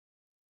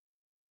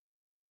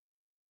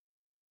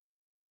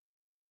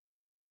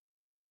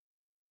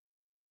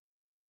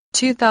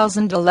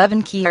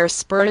2011 Kia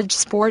Sportage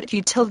Sport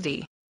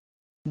Utility.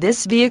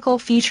 This vehicle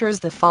features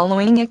the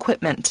following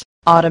equipment: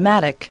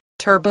 automatic,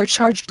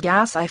 turbocharged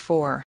gas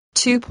I4,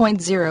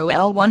 2.0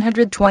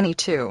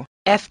 L122,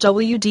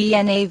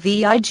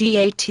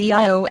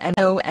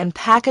 FWD-NAVIGATIONO and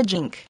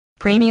packaging,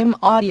 premium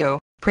audio,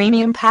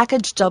 premium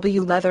package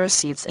W leather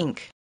seats Inc.,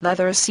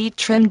 leather seat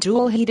trim,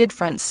 dual heated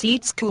front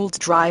seats, cooled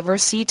driver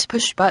seat,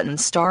 push button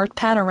start,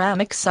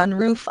 panoramic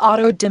sunroof,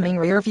 auto dimming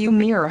rear view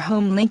mirror,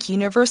 home link,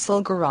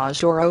 universal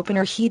garage door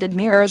opener, heated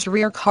mirrors,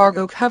 rear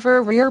cargo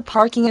cover, rear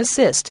parking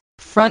assist,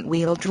 front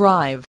wheel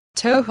drive,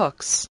 tow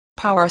hooks,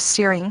 power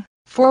steering,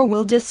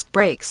 4-wheel disc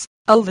brakes,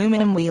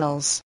 aluminum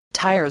wheels,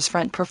 tires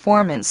front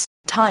performance,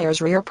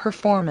 tires rear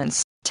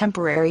performance,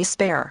 temporary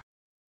spare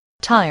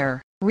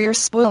tire, rear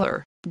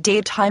spoiler,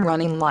 daytime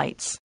running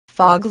lights,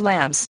 fog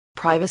lamps,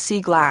 privacy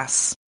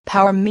glass,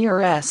 power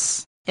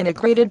mirrors,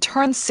 integrated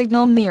turn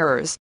signal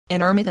mirrors,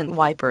 intermittent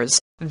wipers,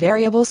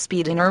 variable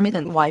speed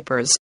intermittent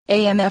wipers,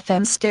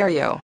 AM/FM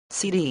stereo,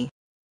 CD,